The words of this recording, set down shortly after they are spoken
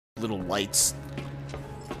little lights.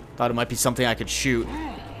 Thought it might be something I could shoot.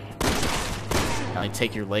 I'll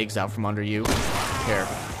take your legs out from under you. Here.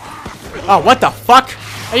 Oh, what the fuck?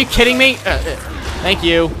 Are you kidding me? Thank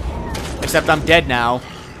you. Except I'm dead now.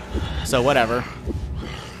 So whatever.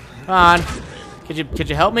 Come on. Could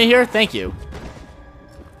you help me here? Thank you.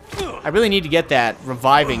 I really need to get that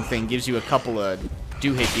reviving thing. Gives you a couple of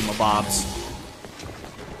doohickey mabobs.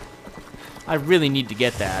 I really need to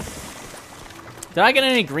get that. Did I get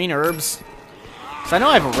any green herbs? Because I know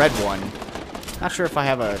I have a red one. Not sure if I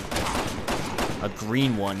have a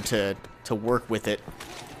green one to work with it.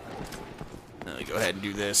 Let me go ahead and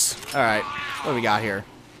do this. Alright. What do we got here?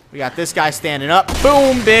 We got this guy standing up.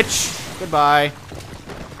 Boom, bitch. Goodbye.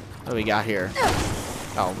 What do we got here?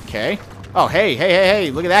 Oh, okay. Oh,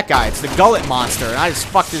 hey. Look at that guy. It's the gullet monster. And I just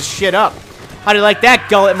fucked his shit up. How do you like that,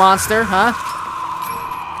 gullet monster, huh?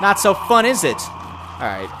 Not so fun, is it?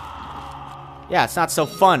 Alright. Yeah, it's not so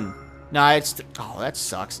fun. No, it's... Oh, that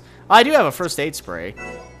sucks. I do have a first aid spray.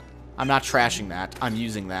 I'm not trashing that. I'm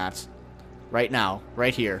using that. Right now.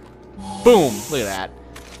 Right here. Boom! Look at that.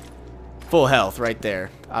 Full health right there.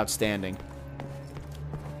 Outstanding.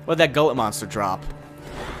 What did that gullet monster drop?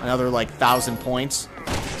 Another, like, 1,000 points?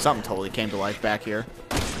 Something totally came to life back here.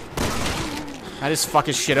 I just fuck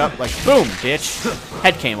his shit up. Like, boom, bitch.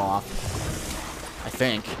 Head came off. I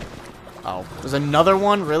think. Oh, there's another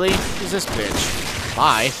one? Really? Who's this bitch?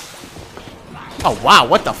 Bye. Oh, wow,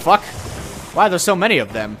 what the fuck? Why are there so many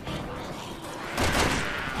of them?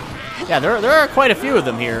 Yeah, there are quite a few of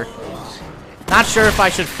them here. Not sure if I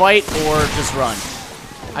should fight or just run.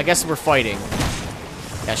 I guess we're fighting.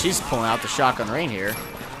 Yeah, she's pulling out the shotgun rain here.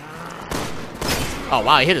 Oh,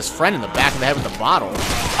 wow, he hit his friend in the back of the head with the bottle.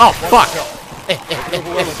 Oh, fuck!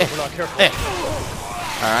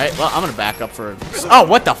 Alright, well, I'm gonna back up for... Oh,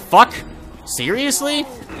 what the fuck? Seriously?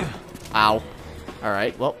 Ow.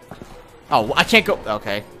 Alright, well... Oh, I can't go...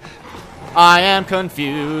 Okay. I am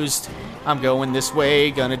confused. I'm going this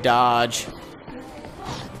way, gonna dodge.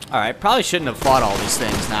 Alright, probably shouldn't have fought all these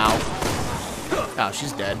things now. Oh,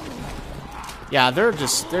 she's dead. Yeah, they're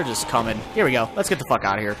just coming. Here we go. Let's get the fuck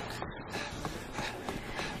out of here.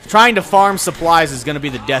 Trying to farm supplies is gonna be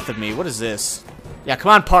the death of me. What is this? Yeah,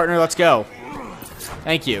 come on, partner, let's go.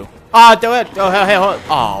 Thank you. Ah, do it. Oh, hey,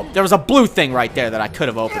 oh, there was a blue thing right there that I could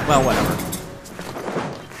have opened. Well,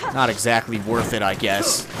 whatever. Not exactly worth it, I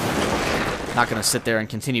guess. Not gonna sit there and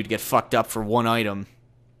continue to get fucked up for one item.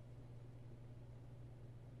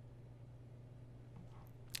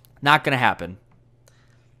 Not gonna happen.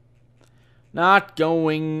 Not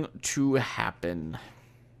going to happen.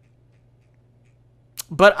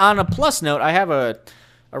 But on a plus note, I have a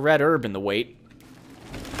red herb in the wait.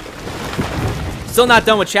 Still not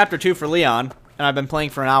done with Chapter 2 for Leon, and I've been playing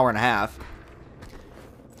for an hour and a half.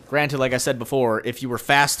 Granted, like I said before, if you were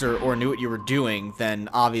faster or knew what you were doing, then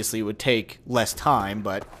obviously it would take less time,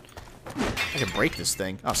 but... I can break this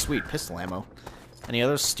thing. Oh, sweet, pistol ammo. Any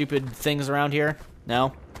other stupid things around here?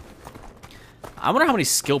 No? I wonder how many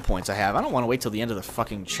skill points I have. I don't want to wait till the end of the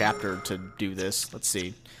fucking chapter to do this. Let's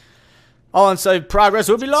see. All unsaved progress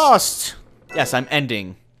will be lost! Yes, I'm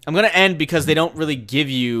ending. I'm gonna end because they don't really give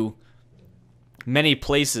you many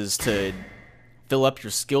places to fill up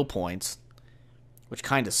your skill points. Which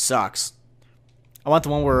kind of sucks. I want the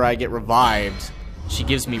one where I get revived. She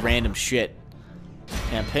gives me random shit.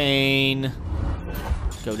 Campaign.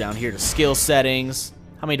 Go down here to skill settings.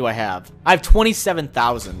 How many do I have? I have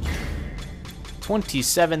 27,000.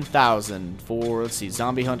 27,000 for, let's see,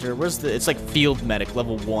 Zombie Hunter. Where's the, it's like Field Medic,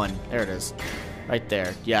 level 1. There it is. Right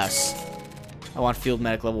there. Yes. I want Field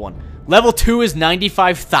Medic, level 1. Level 2 is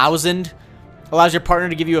 95,000. Allows your partner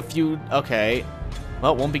to give you a few, okay.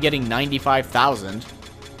 Well, won't be getting 95,000.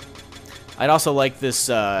 I'd also like this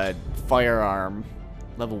firearm,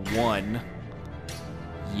 level 1.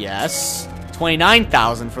 Yes.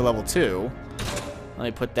 29,000 for level 2. Let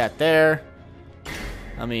me put that there.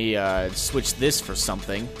 Let me switch this for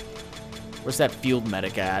something. Where's that field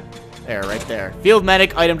medic at? There, right there. Field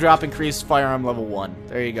medic, item drop increased, firearm level 1.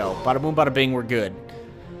 There you go. Bada boom, bada bing, we're good.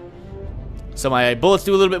 So my bullets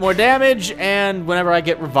do a little bit more damage, and whenever I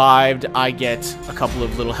get revived, I get a couple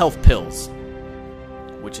of little health pills.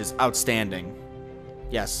 Which is outstanding.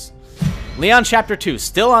 Yes. Leon Chapter 2.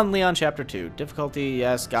 Still on Leon Chapter 2. Difficulty,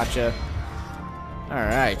 yes, gotcha.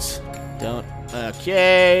 Alright. Don't...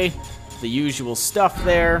 Okay. The usual stuff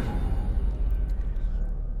there.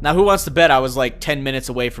 Now, who wants to bet I was like 10 minutes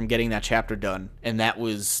away from getting that chapter done, and that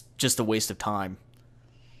was just a waste of time?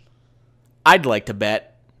 I'd like to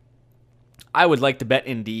bet. I would like to bet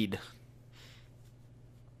indeed.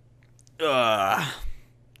 Alright.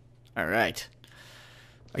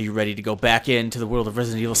 Are you ready to go back into the world of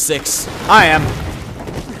Resident Evil 6? I am.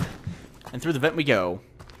 And through the vent we go.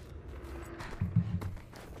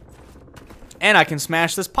 And I can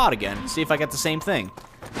smash this pot again. See if I get the same thing.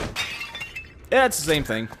 Yeah, it's the same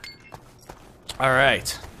thing.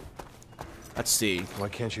 Alright. Let's see. Why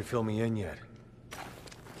can't you fill me in yet?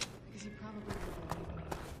 Because you probably wouldn't believe me.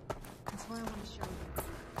 That's why I want to show you.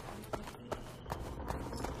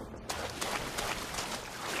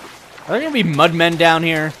 Are there gonna be mudmen down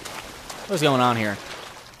here? What's going on here?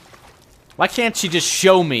 Why can't she just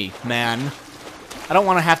show me, man? I don't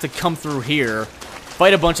want to have to come through here,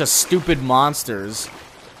 fight a bunch of stupid monsters,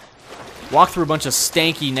 walk through a bunch of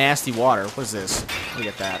stanky, nasty water. What is this? Let me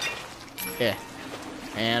get that. Yeah.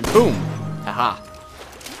 And boom. Haha.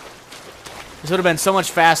 This would have been so much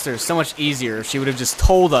faster, so much easier if she would have just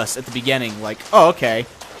told us at the beginning, like, oh, okay.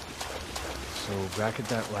 So, back at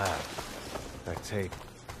that lab. That tape.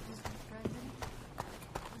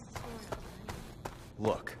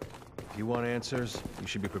 Look, if you want answers, you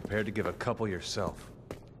should be prepared to give a couple yourself.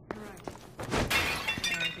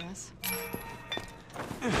 I guess.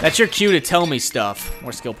 That's your cue to tell me stuff.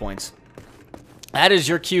 More skill points. That is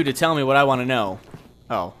your cue to tell me what I want to know.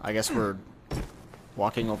 Oh, I guess we're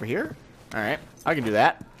walking over here? Alright, I can do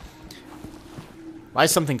that. Why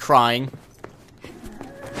is something crying?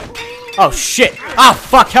 Oh, shit! Oh,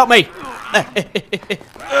 fuck, help me!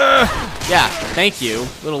 Yeah, thank you.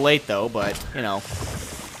 A little late, though, but, you know,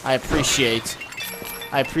 I appreciate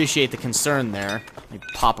the concern there. Let me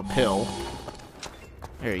pop a pill.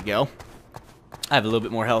 There you go. I have a little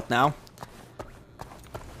bit more health now.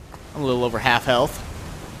 I'm a little over half health.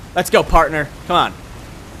 Let's go, partner. Come on.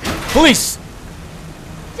 Police!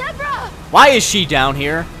 Deborah! Why is she down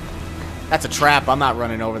here? That's a trap. I'm not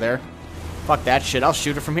running over there. Fuck that shit. I'll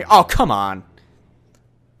shoot her from here. Oh, come on.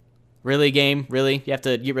 Really, game? Really? You have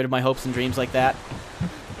to get rid of my hopes and dreams like that?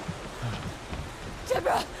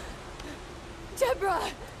 Deborah! Deborah!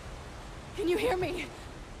 Can you hear me?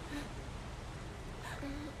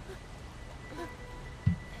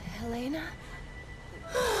 Helena?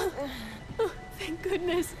 Thank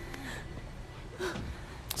goodness.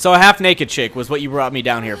 So a half-naked chick was what you brought me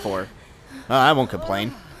down here for. I won't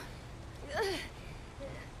complain.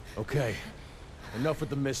 Okay, enough with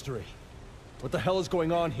the mystery. What the hell is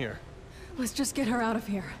going on here? Let's just get her out of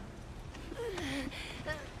here.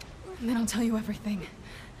 And then I'll tell you everything.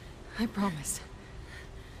 I promise.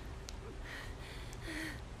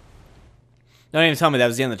 Don't even tell me that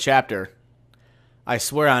was the end of the chapter. I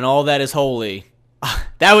swear on all that is holy.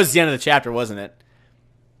 That was the end of the chapter, wasn't it?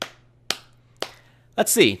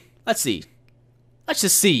 Let's see. Let's see. Let's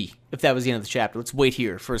just see if that was the end of the chapter. Let's wait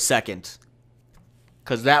here for a second.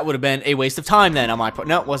 Because that would have been a waste of time then on my part.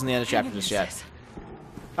 No, it wasn't the end of the chapter just yet.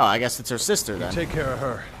 Oh, I guess it's her sister then. Take care of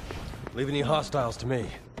her. Leave any hostiles to me.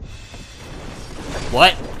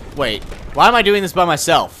 What? Wait. Why am I doing this by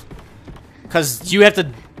myself? Because you have to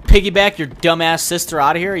piggyback your dumbass sister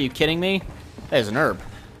out of here? Are you kidding me? There's an herb.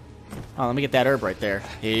 Oh, let me get that herb right there.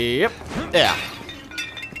 Yep. Yeah.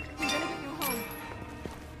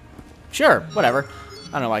 Sure, whatever.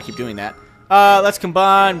 I don't know why I keep doing that. Let's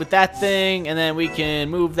combine with that thing, and then we can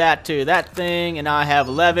move that to that thing, and now I have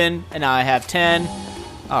 11, and now I have 10.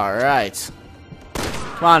 Alright.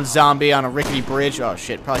 Come on, zombie on a rickety bridge. Oh,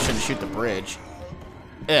 shit, probably shouldn't shoot the bridge.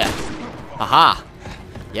 Yeah. Aha.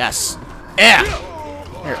 Yes. Yeah.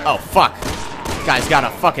 Here. Oh, fuck. This guy's got a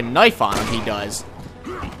fucking knife on him, he does.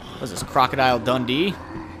 What is this, Crocodile Dundee?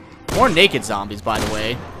 More naked zombies, by the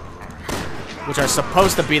way. Which are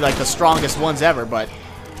supposed to be, like, the strongest ones ever, but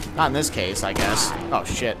not in this case, I guess. Oh,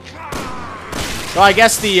 shit. Well, I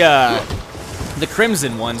guess the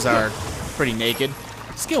Crimson ones are pretty naked.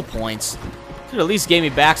 Skill points. Could at least give me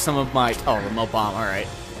back some of my... Oh, remote bomb, alright.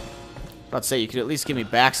 About to say, you could at least give me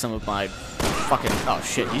back some of my fucking... Oh,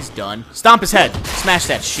 shit, he's done. Stomp his head. Smash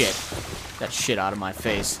that shit. That shit out of my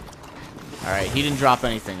face. Alright, he didn't drop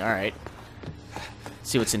anything. Alright. Let's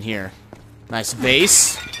see what's in here. Nice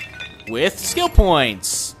vase. With skill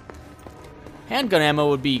points. Handgun ammo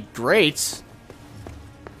would be great.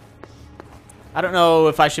 I don't know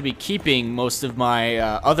if I should be keeping most of my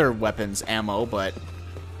other weapons ammo, but...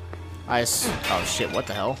 Oh, shit, what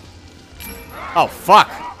the hell? Oh, fuck!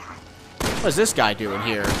 What is this guy doing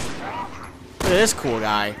here? Look at this cool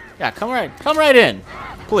guy. Yeah, come right in.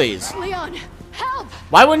 Please. Leon, help!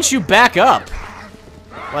 Why wouldn't you back up?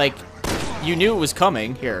 Like, you knew it was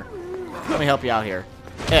coming. Here. Let me help you out here.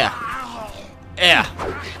 Yeah. Yeah.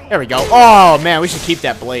 There we go. Oh, man, we should keep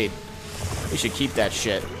that blade. We should keep that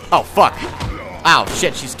shit. Oh, fuck. Ow,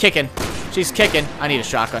 shit, she's kicking. She's kicking. I need a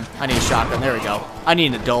shotgun. I need a shotgun. There we go. I need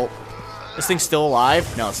an adult. This thing's still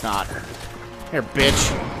alive? No, it's not. Here,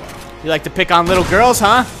 bitch. You like to pick on little girls,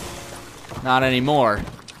 huh? Not anymore.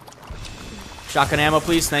 Shotgun ammo,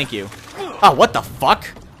 please. Thank you. Oh, what the fuck?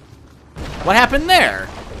 What happened there?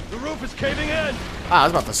 The roof is caving in. Ah, I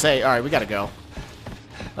was about to say. All right, we gotta go.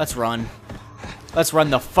 Let's run. Let's run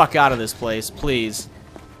the fuck out of this place, please.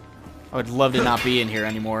 I would love to not be in here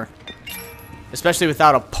anymore. Especially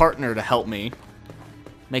without a partner to help me.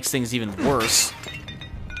 Makes things even worse.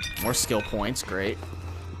 More skill points, great.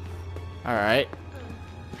 Alright.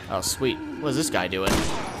 Oh, sweet. What is this guy doing?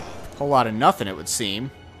 Whole lot of nothing, it would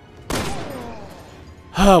seem.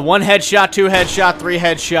 1 headshot, 2 headshot, 3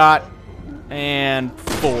 headshot, and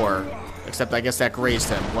 4. Except I guess that grazed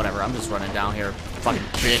him. Whatever, I'm just running down here. Fucking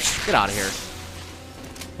bitch. Get out of here. I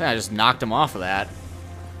think I just knocked him off of that.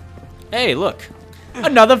 Hey, look.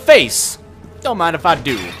 Another face. Don't mind if I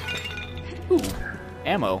do. Ooh,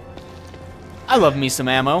 ammo. I love me some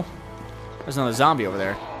ammo. There's another zombie over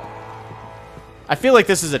there. I feel like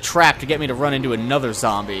this is a trap to get me to run into another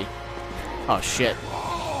zombie. Oh, shit.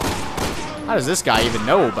 How does this guy even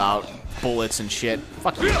know about bullets and shit?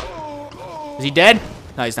 Fuck you. Is he dead?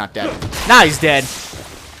 No, he's not dead. Nah, he's dead.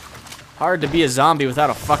 Hard to be a zombie without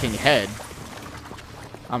a fucking head.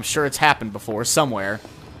 I'm sure it's happened before, somewhere.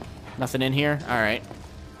 Nothing in here? Alright.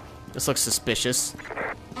 This looks suspicious.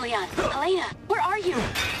 Leon, Helena, where are you?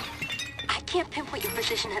 I can't pinpoint your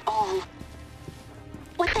position at all.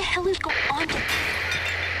 What the hell is going on?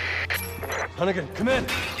 Hunnigan, come in.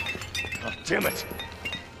 Oh, damn it.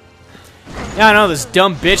 Yeah, I know, this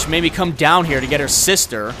dumb bitch made me come down here to get her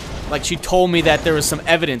sister. Like, she told me that there was some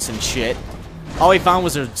evidence and shit. All he found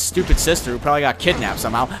was her stupid sister who probably got kidnapped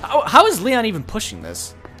somehow. How is Leon even pushing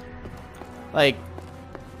this? Like,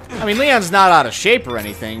 I mean, Leon's not out of shape or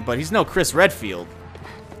anything, but he's no Chris Redfield.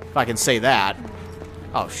 If I can say that.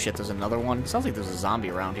 Oh, shit, there's another one. Sounds like there's a zombie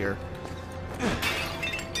around here.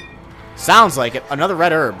 Sounds like it. Another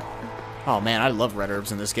red herb. Oh, man, I love red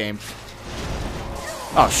herbs in this game.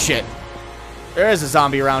 Oh, shit. There is a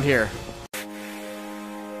zombie around here.